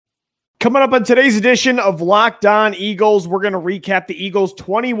Coming up on today's edition of Locked On Eagles, we're going to recap the Eagles'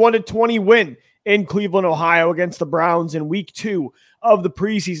 21-20 win in Cleveland, Ohio against the Browns in week 2 of the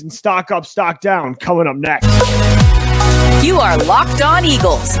preseason. Stock up, stock down, coming up next. You are Locked On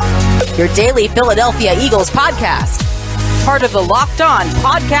Eagles, your daily Philadelphia Eagles podcast. Part of the Locked On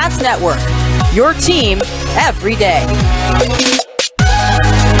Podcast Network, your team every day.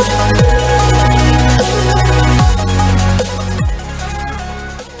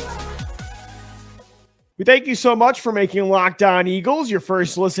 We thank you so much for making Locked On Eagles your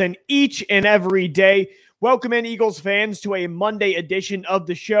first listen each and every day. Welcome in, Eagles fans, to a Monday edition of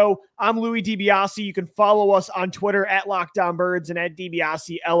the show. I'm Louis DiBiase. You can follow us on Twitter at LockedOnBirds and at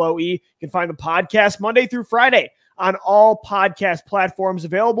DiBiase LOE. You can find the podcast Monday through Friday on all podcast platforms,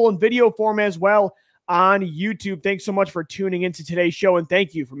 available in video form as well on YouTube. Thanks so much for tuning into today's show, and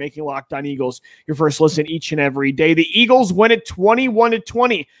thank you for making Locked On Eagles your first listen each and every day. The Eagles win it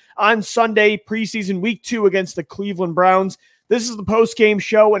 21-20 on Sunday, preseason week 2 against the Cleveland Browns. This is the post-game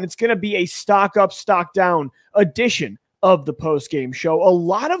show, and it's going to be a stock up, stock down edition of the post-game show. A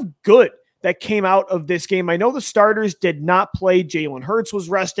lot of good that came out of this game. I know the starters did not play. Jalen Hurts was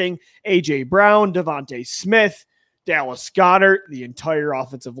resting. A.J. Brown, Devontae Smith, Dallas Goedert, the entire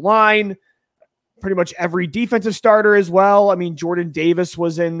offensive line, pretty much every defensive starter as well. I mean, Jordan Davis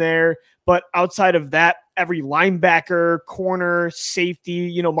was in there, but outside of that, every linebacker, corner,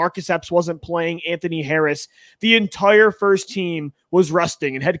 safety, Marcus Epps wasn't playing, Anthony Harris. The entire first team was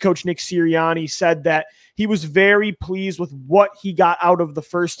resting, and head coach Nick Sirianni said that he was very pleased with what he got out of the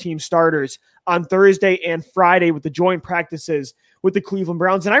first team starters on Thursday and Friday with the joint practices with the Cleveland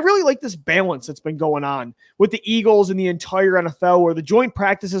Browns. And I really like this balance that's been going on with the Eagles and the entire NFL, where the joint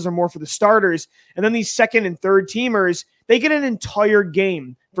practices are more for the starters, and then these second and third teamers, they get an entire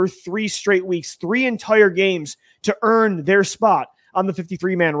game for 3 straight weeks, 3 entire games to earn their spot on the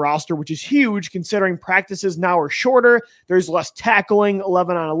 53-man roster, which is huge considering practices now are shorter. There's less tackling,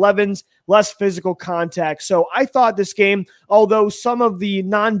 11-on-11s, less physical contact. So I thought this game, although some of the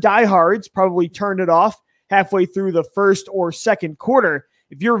non-diehards probably turned it off halfway through the first or second quarter,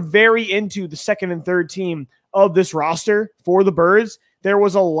 if you're very into the second and third team of this roster for the Birds, there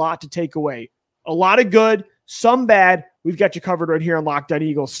was a lot to take away. A lot of good, some bad. We've got you covered right here on Locked On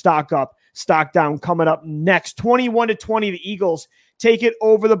Eagles. Stock up, stock down coming up next. 21-20, the Eagles take it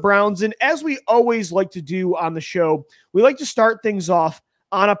over the Browns. And as we always like to do on the show, we like to start things off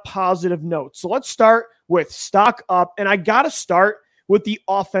on a positive note. So let's start with stock up. And I got to start with the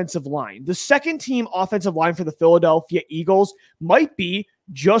offensive line. The second team offensive line for the Philadelphia Eagles might be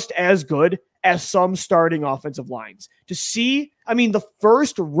just as good as some starting offensive lines. To see, the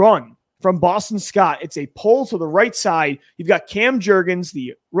first run from Boston Scott, it's a pull to the right side. You've got Cam Jurgens,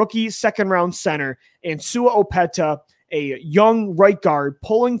 the rookie second-round center, and Sua Opeta, a young right guard,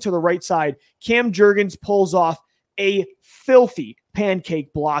 pulling to the right side. Cam Jurgens pulls off a filthy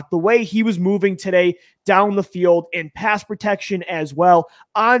pancake block. The way he was moving today down the field in pass protection as well.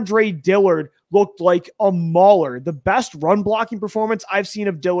 Andre Dillard looked like a mauler. The best run blocking performance I've seen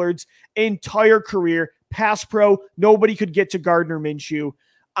of Dillard's entire career. Pass pro, nobody could get to Gardner Minshew.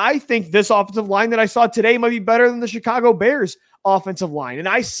 I think this offensive line that I saw today might be better than the Chicago Bears offensive line. And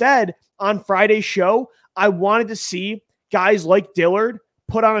I said on Friday's show, I wanted to see guys like Dillard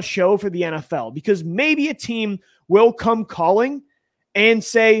put on a show for the NFL, because maybe a team will come calling and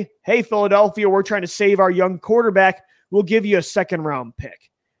say, hey, Philadelphia, we're trying to save our young quarterback. We'll give you a second-round pick.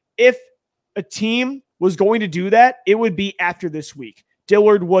 If a team was going to do that, it would be after this week.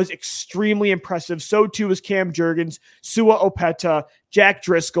 Dillard was extremely impressive. So too was Cam Jurgens, Sua Opeta, Jack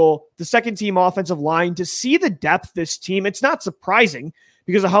Driscoll, the second-team offensive line. To see the depth this team, it's not surprising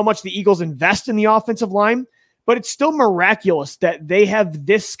because of how much the Eagles invest in the offensive line, but it's still miraculous that they have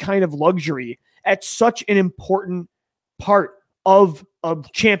this kind of luxury at such an important part of a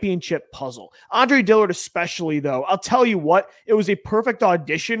championship puzzle. Andre Dillard especially, though, I'll tell you what, it was a perfect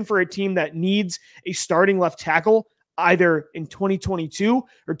audition for a team that needs a starting left tackle either in 2022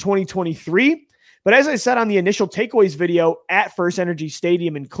 or 2023. But as I said on the initial takeaways video at First Energy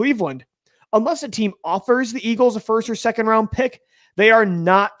Stadium in Cleveland, unless a team offers the Eagles a first or second round pick, they are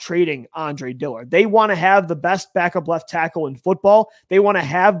not trading Andre Dillard. They want to have the best backup left tackle in football. They want to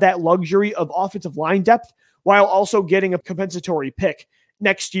have that luxury of offensive line depth while also getting a compensatory pick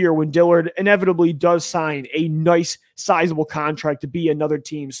next year when Dillard inevitably does sign a nice, sizable contract to be another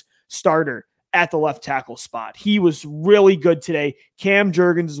team's starter at the left tackle spot. He was really good today. Cam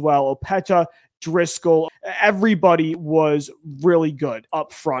Jurgens as well, Opeta, Driscoll, everybody was really good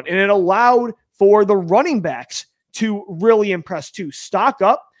up front. And it allowed for the running backs to really impress too. Stock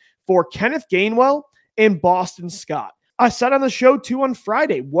up for Kenneth Gainwell and Boston Scott. I said on the show too on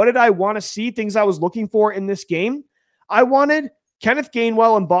Friday, what did I want to see? Things I was looking for in this game. I wanted Kenneth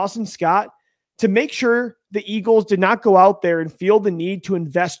Gainwell and Boston Scott to make sure the Eagles did not go out there and feel the need to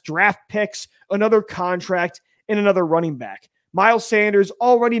invest draft picks, another contract, and another running back. Miles Sanders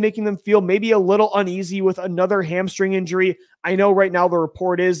already making them feel maybe a little uneasy with another hamstring injury. I know right now the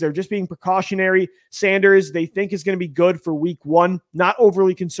report is they're just being precautionary. Sanders, they think, is going to be good for week 1, not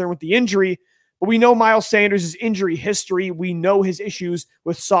overly concerned with the injury. But we know Miles Sanders' injury history. We know his issues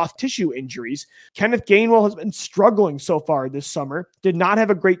with soft tissue injuries. Kenneth Gainwell has been struggling so far this summer. Did not have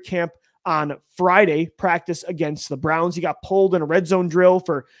a great camp on Friday, practice against the Browns. He got pulled in a red zone drill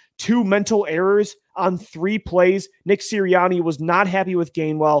for 2 mental errors on 3 plays. Nick Sirianni was not happy with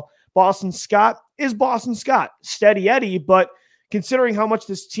Gainwell. Boston Scott is Boston Scott. Steady Eddie, but considering how much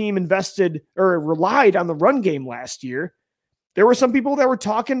this team invested or relied on the run game last year, there were some people that were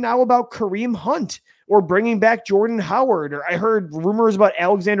talking now about Kareem Hunt or bringing back Jordan Howard, or I heard rumors about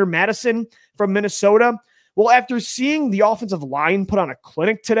Alexander Mattison from Minnesota. Well, after seeing the offensive line put on a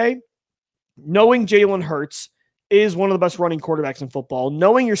clinic today, knowing Jalen Hurts is one of the best running quarterbacks in football,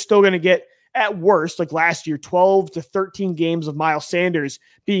 knowing you're still going to get, at worst, like last year, 12 to 13 games of Miles Sanders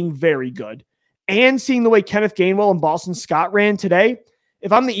being very good, and seeing the way Kenneth Gainwell and Boston Scott ran today,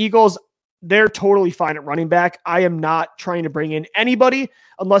 if I'm the Eagles, they're totally fine at running back. I am not trying to bring in anybody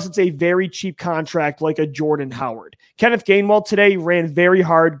unless it's a very cheap contract like a Jordan Howard. Kenneth Gainwell today ran very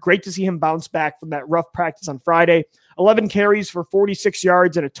hard. Great to see him bounce back from that rough practice on Friday. 11 carries for 46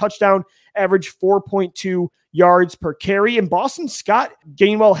 yards and a touchdown, average 4.2 yards per carry. And Boston Scott,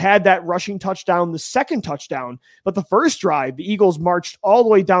 Gainwell had that rushing touchdown, the second touchdown. But the first drive, the Eagles marched all the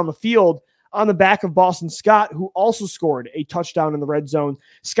way down the field on the back of Boston Scott, who also scored a touchdown in the red zone.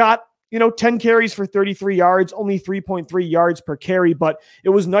 Scott, 10 carries for 33 yards, only 3.3 yards per carry, but it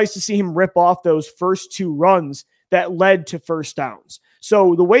was nice to see him rip off those first 2 runs that led to first downs.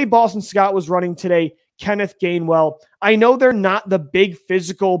 So the way Boston Scott was running today, Kenneth Gainwell, I know they're not the big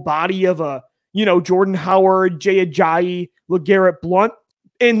physical body of a, Jordan Howard, Jay Ajayi, LeGarrette Blount,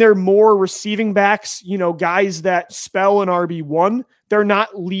 and they're more receiving backs, guys that spell an RB1. They're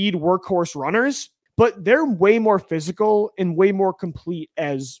not lead workhorse runners, but they're way more physical and way more complete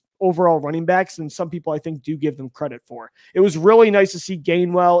as overall running backs than some people I think do give them credit for. It was really nice to see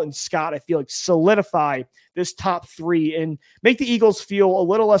Gainwell and Scott, I feel like, solidify this top 3 and make the Eagles feel a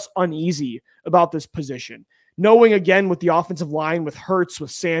little less uneasy about this position. Knowing, again, with the offensive line, with Hurts, with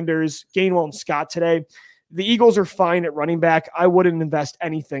Sanders, Gainwell, and Scott today, the Eagles are fine at running back. I wouldn't invest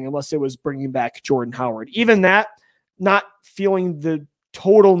anything unless it was bringing back Jordan Howard. Even that, not feeling the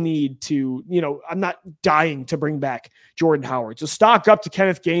total need to, I'm not dying to bring back Jordan Howard. So stock up to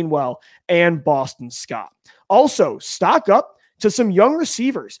Kenneth Gainwell and Boston Scott. Also, stock up to some young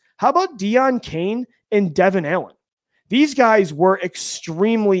receivers. How about Deon Cain and Devin Allen? These guys were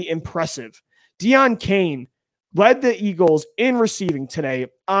extremely impressive. Deon Cain led the Eagles in receiving today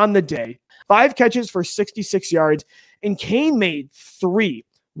on the day. 5 catches for 66 yards, and Cain made 3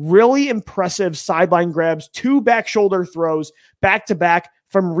 really impressive sideline grabs, 2 back shoulder throws back-to-back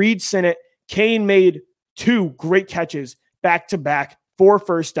from Reed Sinnett. Cain made 2 great catches back-to-back for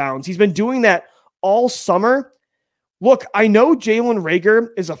first downs. He's been doing that all summer. Look, I know Jalen Reagor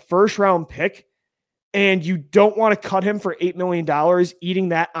is a first-round pick, and you don't want to cut him for $8 million, eating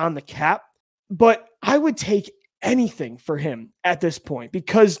that on the cap, but I would take anything for him at this point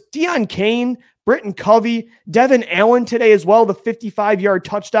because Deon Cain, Britton Covey, Devin Allen today as well, the 55-yard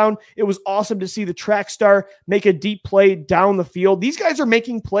touchdown. It was awesome to see the track star make a deep play down the field. These guys are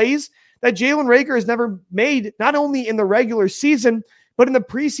making plays that Jalen Reagor has never made, not only in the regular season, but in the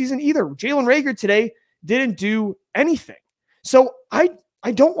preseason either. Jalen Reagor today didn't do anything. So I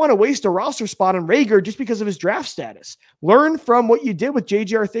don't want to waste a roster spot on Reagor just because of his draft status. Learn from what you did with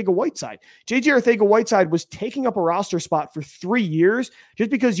J.J. Arcega-Whiteside. J.J. Arcega-Whiteside was taking up a roster spot for 3 years just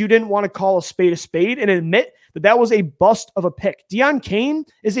because you didn't want to call a spade and admit that that was a bust of a pick. Deon Cain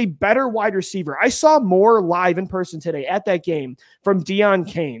is a better wide receiver. I saw more live in person today at that game from Deon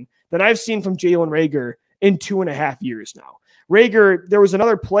Cain than I've seen from Jalen Reagor in 2.5 years now. Reagor, there was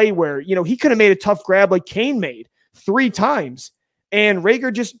another play where, he could have made a tough grab like Cain made 3 times. And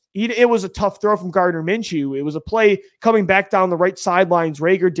Reagor it was a tough throw from Gardner Minshew. It was a play coming back down the right sidelines.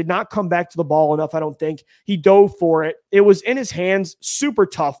 Reagor did not come back to the ball enough, I don't think. He dove for it. It was in his hands, super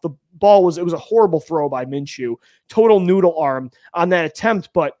tough. It was a horrible throw by Minshew. Total noodle arm on that attempt,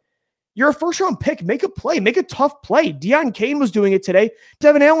 but you're a first-round pick. Make a play. Make a tough play. Deon Cain was doing it today.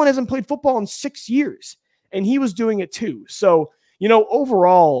 Devin Allen hasn't played football in 6 years, and he was doing it too. So,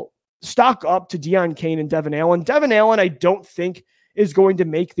 overall, stock up to Deon Cain and Devin Allen. Devin Allen, I don't think is going to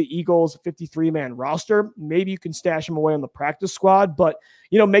make the Eagles 53-man roster. Maybe you can stash him away on the practice squad, but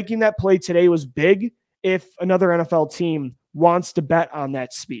making that play today was big if another NFL team wants to bet on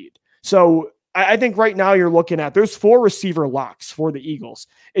that speed. So I think right now you're looking at, there's 4 receiver locks for the Eagles.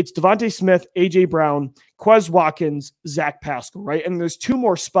 It's Devontae Smith, A.J. Brown, Quez Watkins, Zach Pascal, right? And there's 2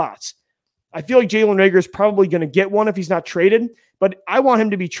 more spots. I feel like Jalen Reagor is probably going to get one if he's not traded, but I want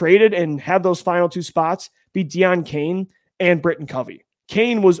him to be traded and have those final 2 spots be Deon Cain and Britton Covey.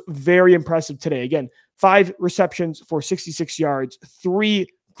 Cain was very impressive today. Again, 5 receptions for 66 yards, 3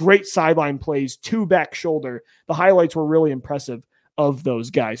 great sideline plays, 2 back shoulder. The highlights were really impressive of those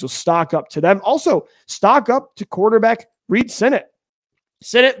guys. So stock up to them. Also, stock up to quarterback Reid Sinnett.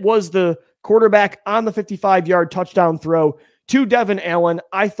 Sinnett was the quarterback on the 55-yard touchdown throw to Devin Allen.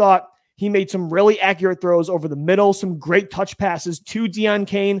 I thought he made some really accurate throws over the middle, some great touch passes to Deon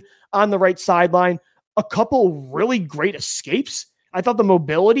Cain on the right sideline, a couple really great escapes. I thought the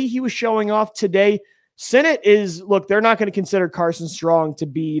mobility he was showing off today. Sinnett is, look, they're not going to consider Carson Strong to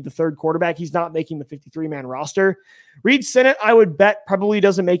be the 3rd quarterback. He's not making the 53-man roster. Reid Sinnett, I would bet, probably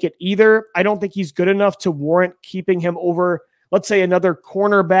doesn't make it either. I don't think he's good enough to warrant keeping him over, let's say, another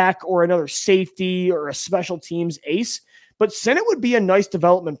cornerback or another safety or a special teams ace. But Sinnett would be a nice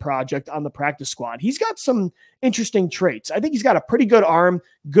development project on the practice squad. He's got some interesting traits. I think he's got a pretty good arm,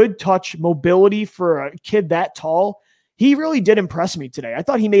 good touch, mobility for a kid that tall. He really did impress me today. I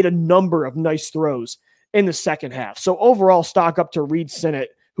thought he made a number of nice throws in the second half. So overall, stock up to Reid Sinnett,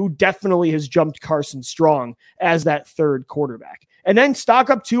 who definitely has jumped Carson Strong as that 3rd quarterback. And then stock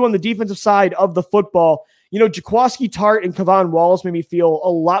up too on the defensive side of the football. Jaquiski Tartt and Kevon Wallace made me feel a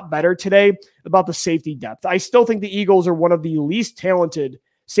lot better today about the safety depth. I still think the Eagles are one of the least talented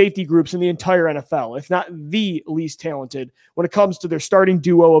safety groups in the entire NFL, if not the least talented when it comes to their starting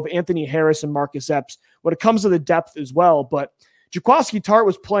duo of Anthony Harris and Marcus Epps, when it comes to the depth as well. But Jaquiski Tartt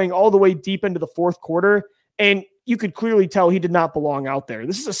was playing all the way deep into the 4th quarter, and you could clearly tell he did not belong out there.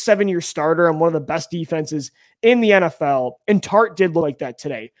 This is a 7-year starter on one of the best defenses in the NFL, and Tartt did look like that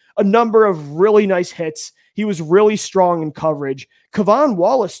today. A number of really nice hits. He was really strong in coverage. Kevon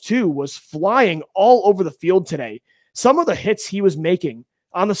Wallace, too, was flying all over the field today. Some of the hits he was making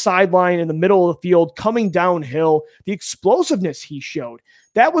on the sideline in the middle of the field, coming downhill, the explosiveness he showed.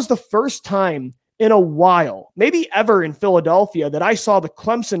 That was the first time in a while, maybe ever in Philadelphia, that I saw the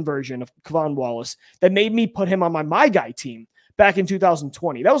Clemson version of Kevon Wallace that made me put him on my guy team back in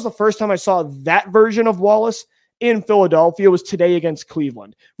 2020. That was the first time I saw that version of Wallace in Philadelphia, was today against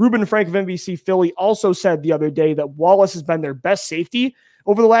Cleveland. Ruben Frank of NBC Philly also said the other day that Wallace has been their best safety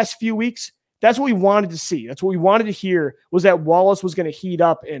over the last few weeks. That's what we wanted to see. That's what we wanted to hear, was that Wallace was going to heat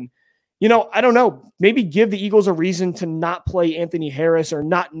up and, I don't know, maybe give the Eagles a reason to not play Anthony Harris or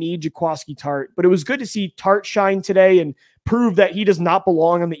not need Jaquiski Tartt. But it was good to see Tartt shine today and prove that he does not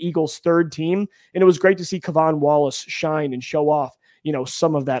belong on the Eagles' 3rd team. And it was great to see Kevon Wallace shine and show off,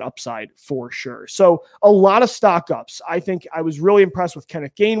 some of that upside for sure. So a lot of stock ups. I think I was really impressed with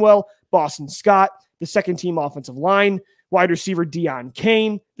Kenneth Gainwell, Boston Scott, the 2nd team offensive line, wide receiver Deon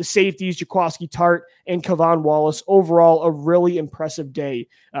Cain, the safeties Jaquiski Tartt, and Kevon Wallace. Overall, a really impressive day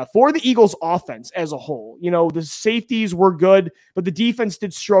for the Eagles offense as a whole. The safeties were good, but the defense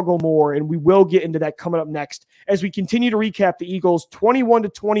did struggle more, and we will get into that coming up next as we continue to recap the Eagles'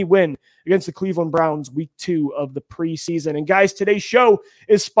 21-20 win against the Cleveland Browns week 2 of the preseason. And guys, today's show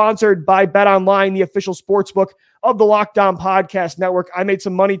is sponsored by BetOnline, the official sportsbook of the Locked On Podcast Network. I made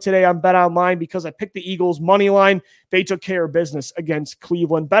some money today on BetOnline because I picked the Eagles money line. They took care of business against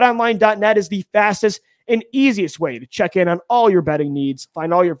Cleveland. BetOnline.net is the fastest and easiest way to check in on all your betting needs.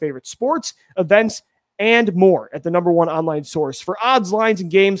 Find all your favorite sports, events, and more at the #1 online source for odds, lines, and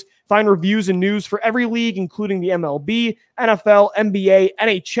games. Find reviews and news for every league, including the MLB, NFL, NBA,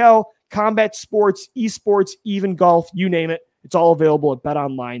 NHL, combat sports, esports, even golf, you name it. It's all available at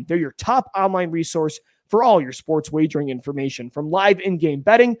BetOnline. They're your top online resource for all your sports wagering information. From live in-game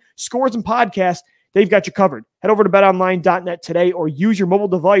betting, scores, and podcasts, they've got you covered. Head over to betonline.net today or use your mobile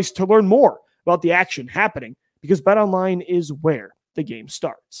device to learn more about the action happening, because BetOnline is where the game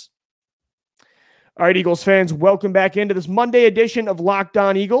starts. All right, Eagles fans, welcome back into this Monday edition of Locked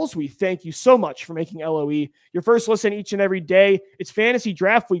On Eagles. We thank you so much for making LOE your first listen each and every day. It's fantasy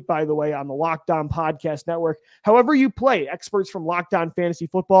draft week, by the way, on the Locked On Podcast Network. However you play, experts from Locked On Fantasy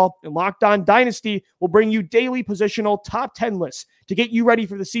Football and Locked On Dynasty will bring you daily positional top 10 lists to get you ready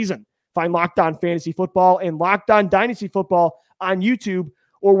for the season. Find Locked On Fantasy Football and Locked On Dynasty Football on YouTube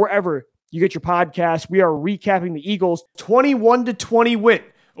or wherever you get your podcasts. We are recapping the Eagles' 21-20 win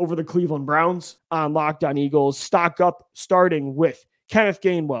over the Cleveland Browns on Locked On Eagles. Stock up, starting with Kenneth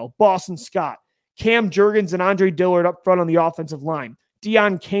Gainwell, Boston Scott, Cam Jurgens and Andre Dillard up front on the offensive line.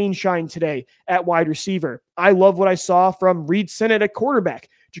 Deon Cain shined today at wide receiver. I love what I saw from Reed Sinnett at quarterback.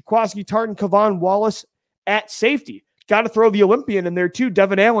 Jaquaski Tartt and Kavon Wallace at safety. Got to throw the Olympian in there too.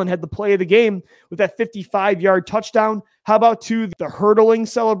 Devin Allen had the play of the game with that 55-yard touchdown. How about the hurdling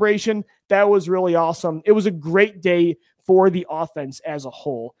celebration? That was really awesome. It was a great day for the offense as a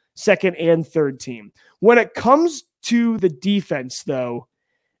whole, second and third team. When it comes to the defense, though,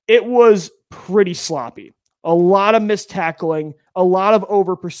 it was pretty sloppy. A lot of missed tackling, a lot of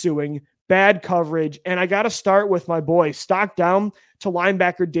over pursuing, bad coverage, and I got to start with my boy, stock down to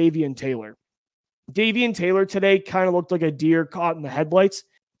linebacker Davion Taylor. Davion Taylor today kind of looked like a deer caught in the headlights.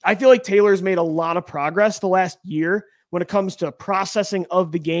 I feel like Taylor's made a lot of progress the last year when it comes to processing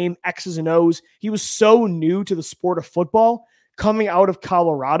of the game, X's and O's. He was so new to the sport of football coming out of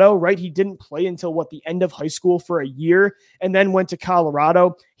Colorado, right? He didn't play until the end of high school for a year and then went to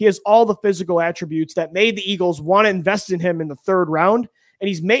Colorado. He has all the physical attributes that made the Eagles want to invest in him in the third round. And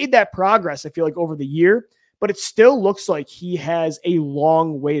he's made that progress, I feel like, over the year, but it still looks like he has a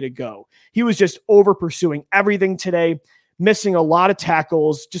long way to go. He was just over pursuing everything today, missing a lot of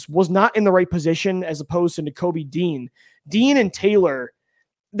tackles, just was not in the right position as opposed to Nakobe Dean. Dean and Taylor,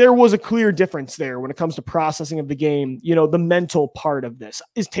 there was a clear difference there when it comes to processing of the game, the mental part of this.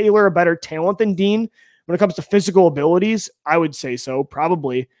 Is Taylor a better talent than Dean when it comes to physical abilities? I would say so,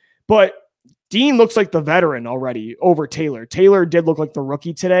 probably. But Dean looks like the veteran already over Taylor. Taylor did look like the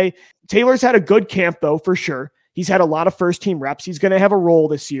rookie today. Taylor's had a good camp, though, for sure. He's had a lot of first-team reps. He's going to have a role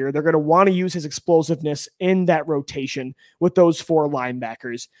this year. They're going to want to use his explosiveness in that rotation with those four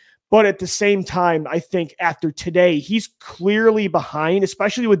linebackers. But at the same time, I think after today, he's clearly behind,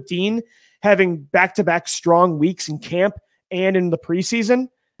 especially with Dean having back-to-back strong weeks in camp and in the preseason.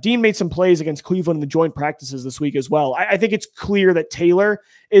 Dean made some plays against Cleveland in the joint practices this week as well. I think it's clear that Taylor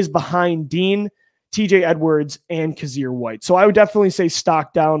is behind Dean, TJ Edwards, and Kazir White. So I would definitely say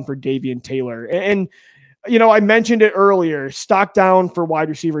stock down for Davion Taylor. And I mentioned it earlier, stock down for wide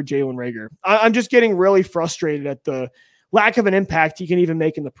receiver Jalen Reagor. I'm just getting really frustrated at the lack of an impact he can even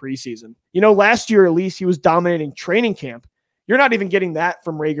make in the preseason. Last year, at least, he was dominating training camp. You're not even getting that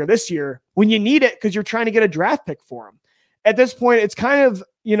from Reagor this year when you need it because you're trying to get a draft pick for him. At this point, it's kind of,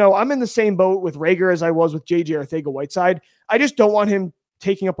 I'm in the same boat with Reagor as I was with JJ Arcega-Whiteside. I just don't want him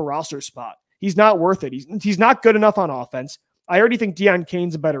taking up a roster spot. He's not worth it. He's not good enough on offense. I already think Deon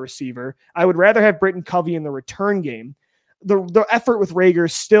Cain's a better receiver. I would rather have Britton Covey in the return game. The effort with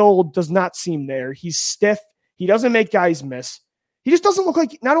Reagor still does not seem there. He's stiff. He doesn't make guys miss. He just doesn't look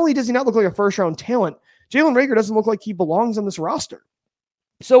like, not only does he not look like a first-round talent, Jalen Reagor doesn't look like he belongs on this roster.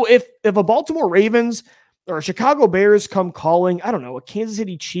 So if a Baltimore Ravens or a Chicago Bears come calling, I don't know, a Kansas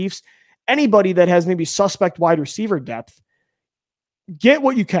City Chiefs, anybody that has maybe suspect wide receiver depth, get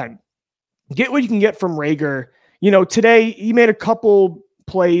what you can. Get what you can get from Reagor. Today he made a couple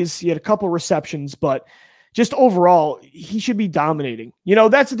plays, he had a couple receptions, but just overall, he should be dominating.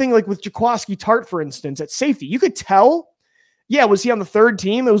 That's the thing, like with Jaquaski Tartt, for instance, at safety. You could tell, was he on the third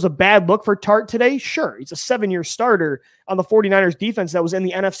team? It was a bad look for Tartt today. Sure, he's a 7-year starter on the 49ers defense that was in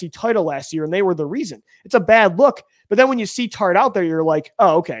the NFC title last year, and they were the reason. It's a bad look, but then when you see Tartt out there, you're like,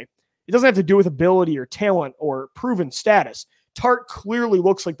 oh, okay. It doesn't have to do with ability or talent or proven status. Tartt clearly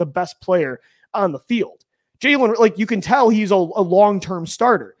looks like the best player on the field. Jalen, you can tell he's a long-term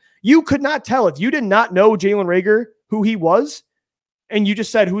starter. You could not tell if you did not know Jalen Reagor, who he was, and you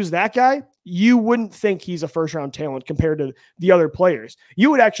just said, who's that guy? You wouldn't think he's a first-round talent compared to the other players.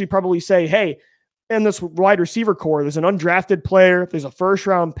 You would actually probably say, hey, in this wide receiver core, there's an undrafted player, there's a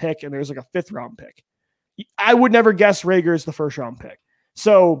first-round pick, and there's a fifth-round pick. I would never guess Reagor is the first-round pick.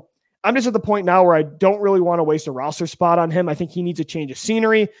 So I'm just at the point now where I don't really want to waste a roster spot on him. I think he needs a change of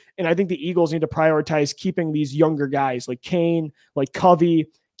scenery, and I think the Eagles need to prioritize keeping these younger guys like Cain, like Covey,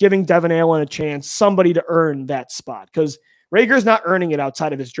 giving Devin Allen a chance, somebody to earn that spot, because Reagor's not earning it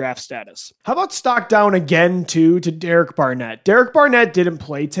outside of his draft status. How about stock down again, too, to Derek Barnett? Derek Barnett didn't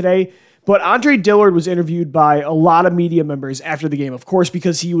play today, but Andre Dillard was interviewed by a lot of media members after the game, of course,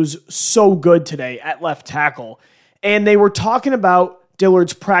 because he was so good today at left tackle. And they were talking about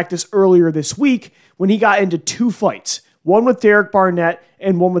Dillard's practice earlier this week when he got into 2 fights, one with Derek Barnett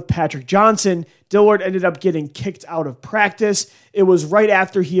and one with Patrick Johnson. Dillard ended up getting kicked out of practice. It was right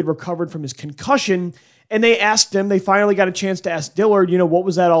after he had recovered from his concussion. And they finally got a chance to ask Dillard, what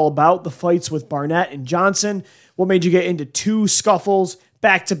was that all about? The fights with Barnett and Johnson. What made you get into 2 scuffles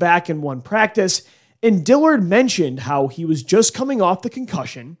back-to-back in one practice? And Dillard mentioned how he was just coming off the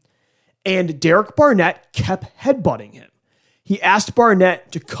concussion and Derek Barnett kept headbutting him. He asked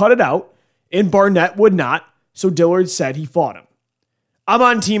Barnett to cut it out and Barnett would not. So Dillard said he fought him. I'm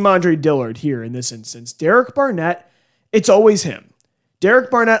on team Andre Dillard here in this instance. Derek Barnett, it's always him.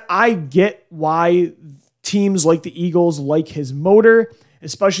 Derek Barnett, I get why teams like the Eagles like his motor,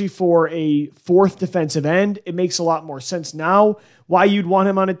 especially for a fourth defensive end. It makes a lot more sense now why you'd want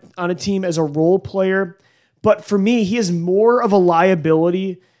him on a team as a role player. But for me, he is more of a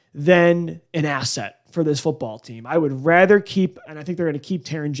liability than an asset for this football team. I would rather keep, and I think they're going to keep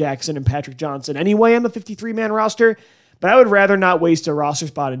Taron Jackson and Patrick Johnson anyway on the 53-man roster, but I would rather not waste a roster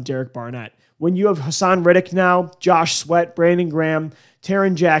spot in Derek Barnett. When you have Hassan Riddick now, Josh Sweat, Brandon Graham,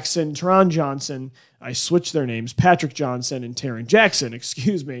 Taron Jackson, Taron Johnson, I switched their names, Patrick Johnson and Taron Jackson,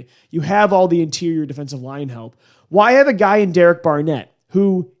 excuse me. You have all the interior defensive line help. Why have a guy in Derek Barnett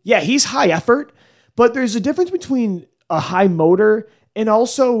who, yeah, he's high effort, but there's a difference between a high motor and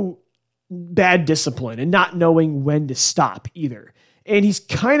also bad discipline and not knowing when to stop either. And he's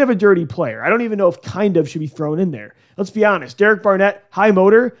kind of a dirty player. I don't even know if kind of should be thrown in there. Let's be honest. Derek Barnett, high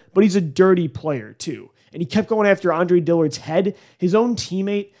motor, but he's a dirty player too. And he kept going after Andre Dillard's head, his own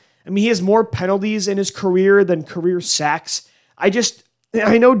teammate. I mean, he has more penalties in his career than career sacks. I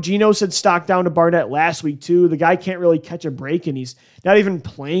know Gino said stock down to Barnett last week too. The guy can't really catch a break and he's not even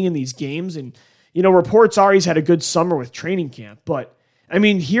playing in these games. And, reports are he's had a good summer with training camp, but I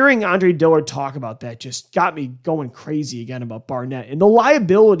mean, hearing Andre Dillard talk about that just got me going crazy again about Barnett and the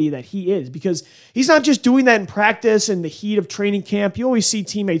liability that he is, because he's not just doing that in practice in the heat of training camp. You always see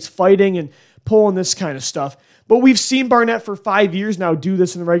teammates fighting and pulling this kind of stuff, but we've seen Barnett for 5 years now do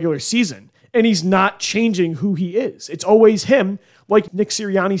this in the regular season, and he's not changing who he is. It's always him, like Nick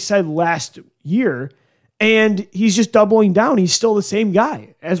Sirianni said last year, and he's just doubling down. He's still the same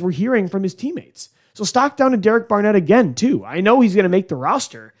guy, as we're hearing from his teammates. So stock down to Derek Barnett again, too. I know he's going to make the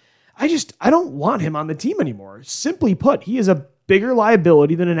roster. I don't want him on the team anymore. Simply put, he is a bigger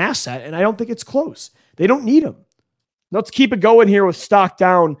liability than an asset, and I don't think it's close. They don't need him. Let's keep it going here with stock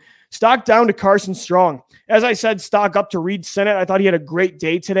down. Stock down to Carson Strong. As I said, stock up to Reed Sinnett. I thought he had a great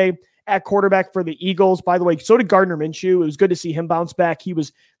day today at quarterback for the Eagles. By the way, so did Gardner Minshew. It was good to see him bounce back. He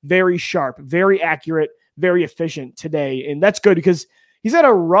was very sharp, very accurate, very efficient today, and that's good because he's had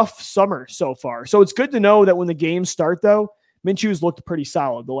a rough summer so far. So it's good to know that when the games start, though, Minshew's looked pretty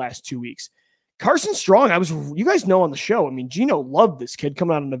solid the last 2 weeks. Carson Strong, you guys know on the show, Gino loved this kid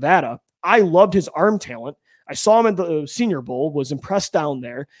coming out of Nevada. I loved his arm talent. I saw him at the Senior Bowl, was impressed down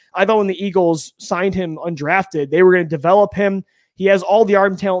there. I thought when the Eagles signed him undrafted, they were going to develop him. He has all the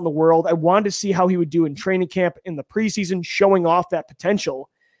arm talent in the world. I wanted to see how he would do in training camp in the preseason, showing off that potential.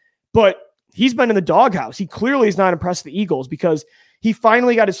 But he's been in the doghouse. He clearly is not impressed the Eagles because he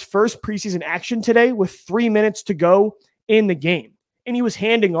finally got his first preseason action today with 3 minutes to go in the game. And he was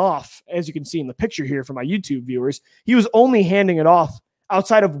handing off, as you can see in the picture here for my YouTube viewers, he was only handing it off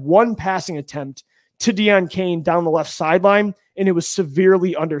outside of one passing attempt to Deon Cain down the left sideline, and it was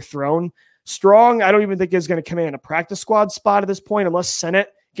severely underthrown. Strong, I don't even think is going to command a practice squad spot at this point unless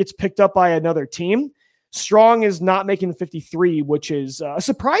Sinnett gets picked up by another team. Strong is not making the 53, which is a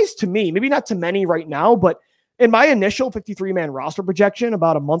surprise to me. Maybe not to many right now, but in my initial 53-man roster projection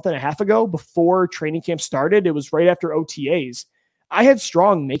about a month and a half ago, before training camp started, it was right after OTAs, I had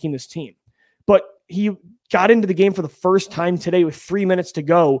Strong making this team. But he got into the game for the first time today with 3 minutes to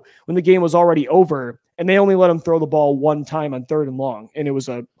go when the game was already over, and they only let him throw the ball one time on 3rd and long, and it was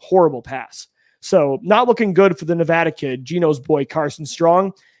a horrible pass. So not looking good for the Nevada kid, Gino's boy, Carson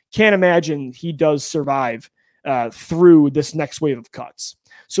Strong. Can't imagine he does survive through this next wave of cuts.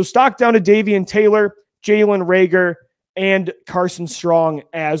 So stock down to Davian Taylor, Jalen Reagor, and Carson Strong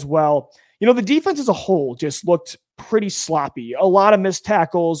as well. The defense as a whole just looked pretty sloppy. A lot of missed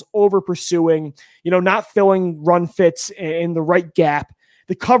tackles, over pursuing, not filling run fits in the right gap.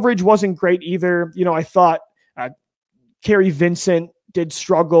 The coverage wasn't great either. I thought Kerry Vincent did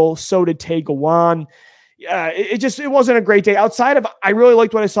struggle. So did Tay Gawan. It wasn't a great day. Outside of, I really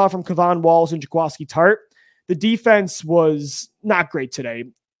liked what I saw from Kevon Walls and Jaquiski Tartt. The defense was not great today.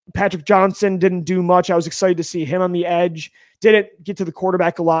 Patrick Johnson didn't do much. I was excited to see him on the edge. Didn't get to the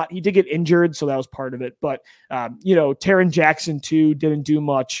quarterback a lot. He did get injured, so that was part of it. But, Taron Jackson, too, didn't do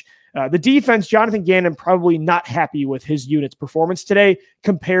much. The defense, Jonathan Gannon, probably not happy with his unit's performance today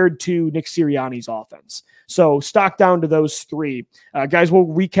compared to Nick Sirianni's offense. So stock down to those three. Guys, we'll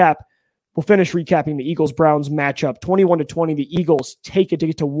finish recapping the Eagles-Browns matchup. 21-20, the Eagles take it to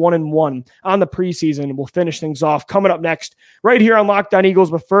get to 1-1 on the preseason, and we'll finish things off coming up next right here on Locked On Eagles.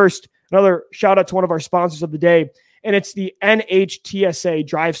 But first, another shout-out to one of our sponsors of the day, and it's the NHTSA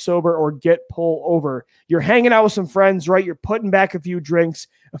Drive Sober or Get Pull Over. You're hanging out with some friends, right? You're putting back a few drinks,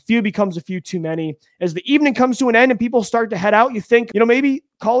 A few becomes a few too many. As the evening comes to an end and people start to head out, you think, maybe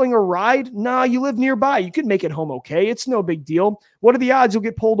calling a ride? Nah, you live nearby. You can make it home okay. It's no big deal. What are the odds you'll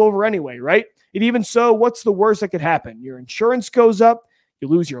get pulled over anyway, right? And even so, what's the worst that could happen? Your insurance goes up, you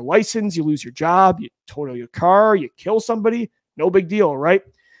lose your license, you lose your job, you total your car, you kill somebody. No big deal, right?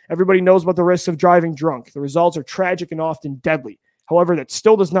 Everybody knows about the risks of driving drunk. The results are tragic and often deadly. However, that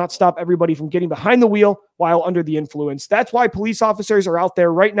still does not stop everybody from getting behind the wheel while under the influence. That's why police officers are out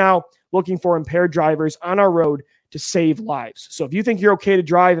there right now looking for impaired drivers on our road to save lives. So if you think you're okay to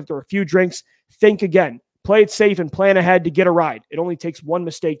drive after a few drinks, think again. Play it safe and plan ahead to get a ride. It only takes one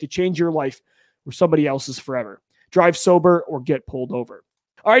mistake to change your life or somebody else's forever. Drive sober or get pulled over.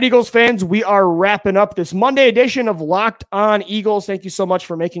 All right, Eagles fans, we are wrapping up this Monday edition of Locked On Eagles. Thank you so much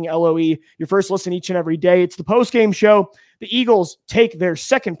for making LOE your first listen each and every day. It's the post-game show. The Eagles take their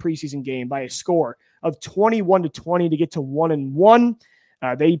second preseason game by a score of 21-20 to get to 1-1.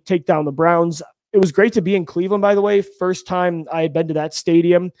 They take down the Browns. It was great to be in Cleveland, by the way. First time I had been to that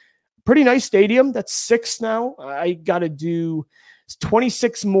stadium. Pretty nice stadium. That's 6 now. I got to do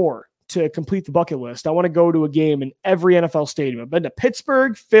 26 more to complete the bucket list. I want to go to a game in every NFL stadium. I've been to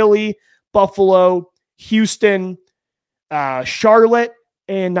Pittsburgh, Philly, Buffalo, Houston, Charlotte,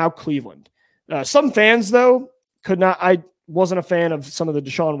 and now Cleveland. Some fans, though, could not. I wasn't a fan of some of the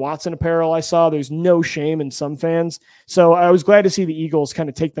Deshaun Watson apparel I saw. There's no shame in some fans. So I was glad to see the Eagles kind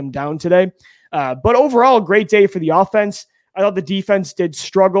of take them down today. But overall, a great day for the offense. I thought the defense did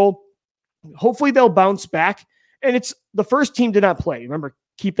struggle. Hopefully they'll bounce back. And it's the first team did not play. Remember,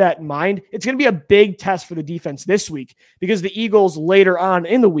 keep that in mind. It's going to be a big test for the defense this week because the Eagles later on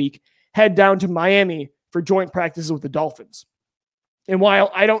in the week head down to Miami for joint practices with the Dolphins. And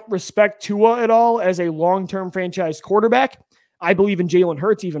while I don't respect Tua at all as a long-term franchise quarterback, I believe in Jalen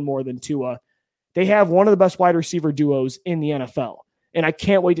Hurts even more than Tua. They have one of the best wide receiver duos in the NFL. And I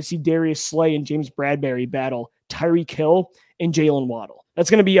can't wait to see Darius Slay and James Bradbury battle Tyreek Hill and Jalen Waddle. That's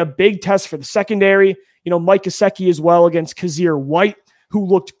going to be a big test for the secondary. Mike Gesicki as well against Kazir White, who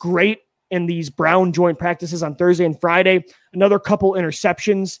looked great in these Brown joint practices on Thursday and Friday. Another couple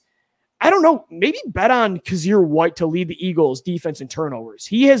interceptions. I don't know, maybe bet on Kazir White to lead the Eagles defense in turnovers.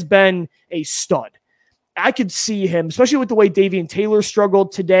 He has been a stud. I could see him, especially with the way Davian Taylor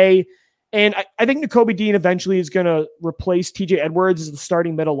struggled today. And I think Nakobe Dean eventually is going to replace TJ Edwards as the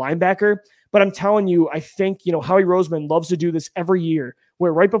starting middle linebacker. But I'm telling you, I think, Howie Roseman loves to do this every year,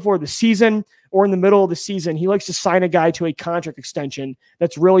 where right before the season or in the middle of the season, he likes to sign a guy to a contract extension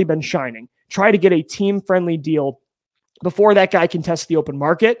that's really been shining. Try to get a team-friendly deal before that guy can test the open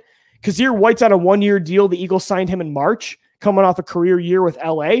market. Kazir White's on a 1-year deal. The Eagles signed him in March, coming off a career year with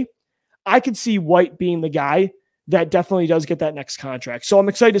LA. I could see White being the guy that definitely does get that next contract. So I'm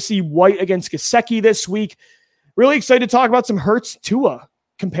excited to see White against Gesicki this week. Really excited to talk about some Hurts-Tua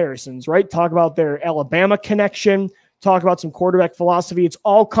comparisons, right? Talk about their Alabama connection, talk about some quarterback philosophy. It's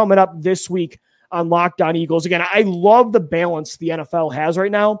all coming up this week on Locked On Eagles. Again, I love the balance the NFL has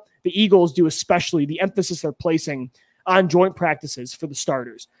right now. The Eagles do, especially the emphasis they're placing on joint practices for the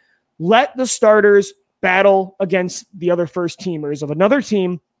starters. Let the starters battle against the other first teamers of another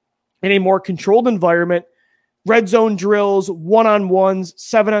team in a more controlled environment. Red zone drills, 1-on-1s,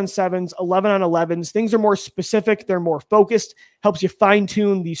 7-on-7s, 11-on-11s. Things are more specific. They're more focused. Helps you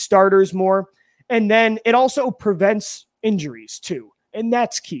fine-tune the starters more. And then it also prevents injuries too. And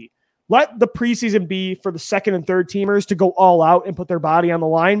that's key. Let the preseason be for the second and third teamers to go all out and put their body on the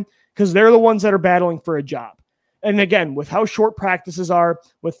line because they're the ones that are battling for a job. And again, with how short practices are,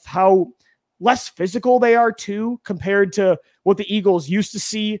 with how less physical they are too, compared to what the Eagles used to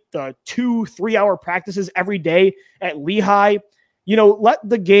see, the 2-3 hour practices every day at Lehigh, let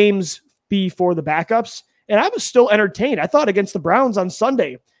the games be for the backups. And I was still entertained. I thought against the Browns on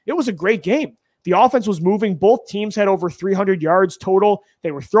Sunday, it was a great game. The offense was moving. Both teams had over 300 yards total.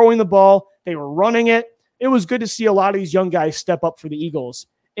 They were throwing the ball. They were running it. It was good to see a lot of these young guys step up for the Eagles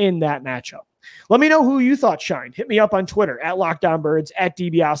in that matchup. Let me know who you thought shined. Hit me up on Twitter at LockedOnBirds, at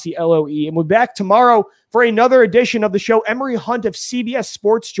DiBiase LOE. And we'll be back tomorrow for another edition of the show. Emory Hunt of CBS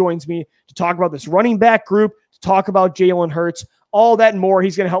Sports joins me to talk about this running back group, to talk about Jalen Hurts, all that and more.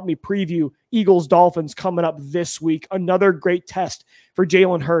 He's going to help me preview Eagles-Dolphins coming up this week. Another great test for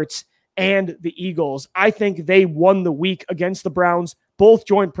Jalen Hurts and the Eagles. I think they won the week against the Browns, both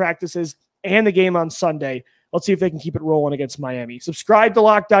joint practices and the game on Sunday. Let's see if they can keep it rolling against Miami. Subscribe to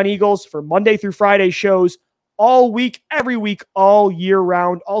Locked On Eagles for Monday through Friday shows all week, every week, all year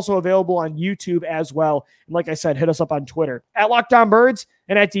round. Also available on YouTube as well. And like I said, hit us up on Twitter at Locked On Birds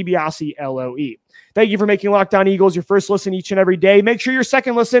and at DiBiase LOE. Thank you for making Locked On Eagles your first listen each and every day. Make sure your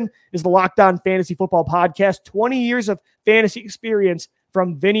second listen is the Locked On Fantasy Football Podcast. 20 years of fantasy experience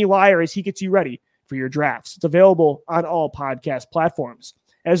from Vinny Liar as he gets you ready for your drafts. It's available on all podcast platforms.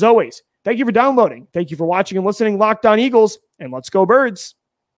 As always, thank you for downloading. Thank you for watching and listening. Locked On Eagles, and let's go Birds.